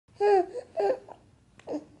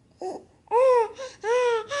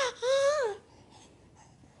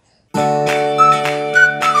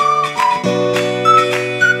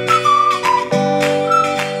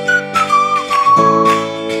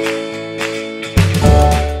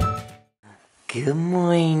Good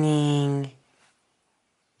morning.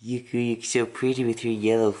 You look so pretty with your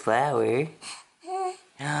yellow flower.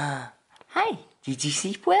 Hi, did you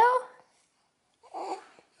sleep well?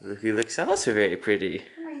 You look also very pretty.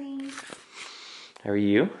 Good morning. How are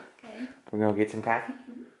you? Good. We're gonna get some coffee?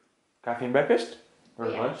 Coffee and breakfast? Or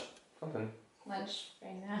Yeah. lunch? Something. Lunch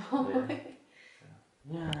right now.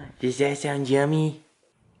 Yeah. Does that sound yummy?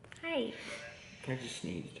 Hi. I just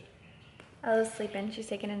sneezed. Ella's sleeping. She's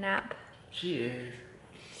taking a nap. She is.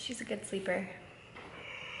 She's a good sleeper.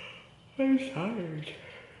 I'm tired.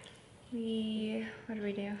 What did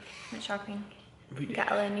we do? Went shopping. We got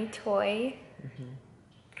Ella a new toy.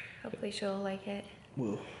 Hopefully she'll like it.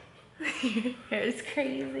 Whoa. Your hair is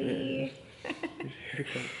crazy.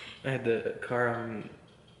 Haircut. I had the car on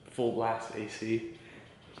full blast AC,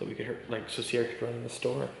 so we could so Sierra could run in the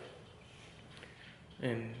store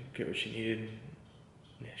and get what she needed.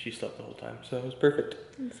 Yeah, she slept the whole time, so it was perfect.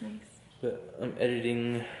 That's nice. But I'm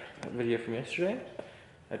editing a video from yesterday.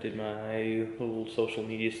 I did my little social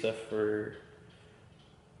media stuff for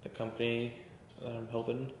the company that I'm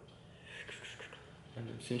helping. And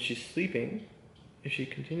since she's sleeping, if she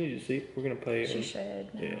continues to sleep, we're gonna play. She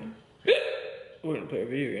should. No. Yeah. We're gonna play a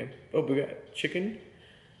video game. Oh, we got chicken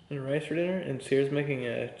and rice for dinner, and Sierra's making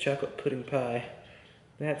a chocolate pudding pie.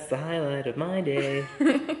 That's the highlight of my day.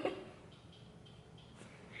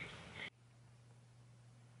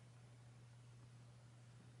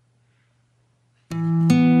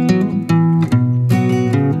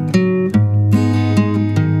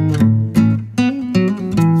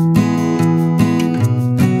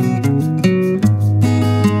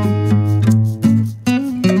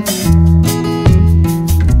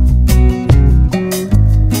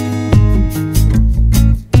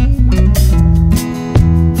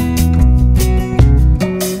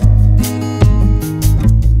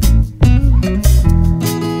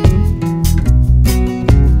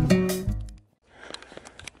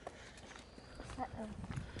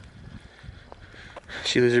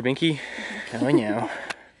 She lose her binky? Oh no.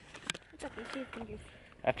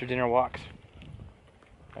 After dinner walks.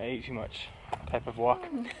 I ate too much. Type of walk.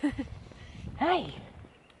 Hi.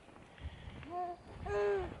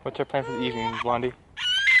 What's our plan for the evening, Blondie?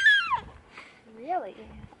 Really?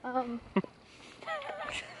 I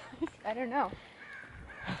don't know.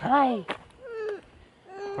 Hi.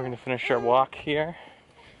 We're gonna finish our walk here.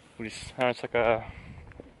 It's like a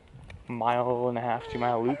 1.5 2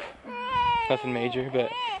 mile loop. Nothing major,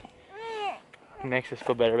 but it makes us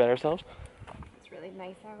feel better about ourselves. It's really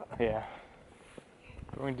nice out. Yeah.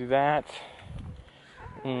 We're going to do that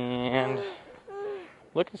and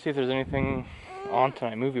look and see if there's anything on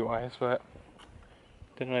tonight movie-wise, but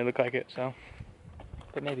didn't really look like it, so.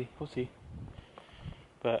 But maybe, we'll see.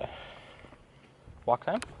 But, walk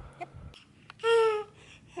time?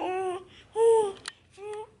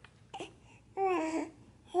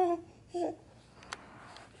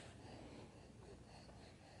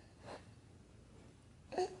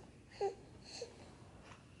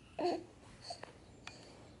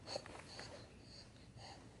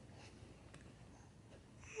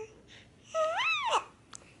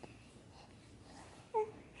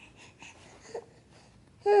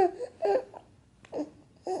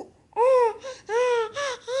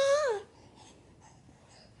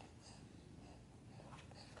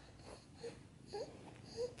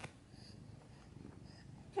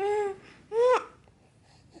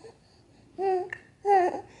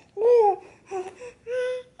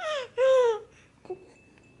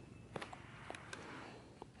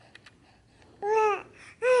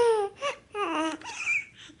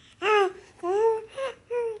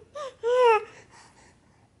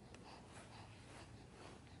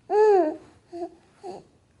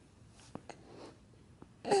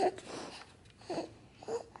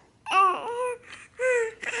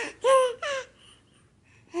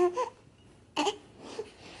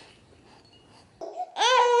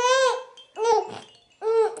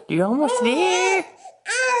 You're almost there.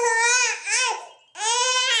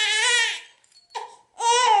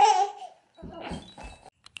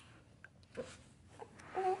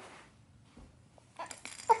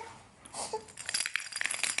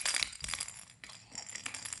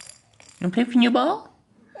 You wanna play with your ball?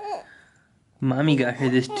 Mommy got her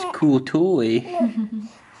this cool toy.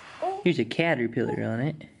 Here's a caterpillar on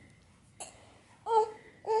it.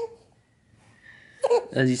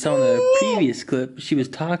 As you saw in the previous clip, she was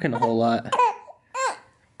talking a whole lot.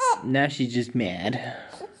 Now she's just mad.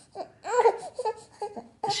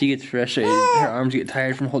 She gets frustrated. Her arms get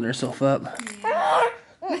tired from holding herself up.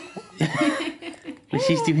 But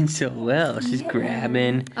she's doing so well. She's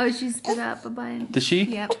grabbing. Oh, she stood up a bunch. Does she?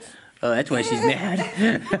 Yep. Oh, that's why she's mad.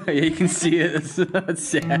 Yeah, you can see it. It's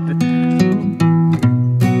sad.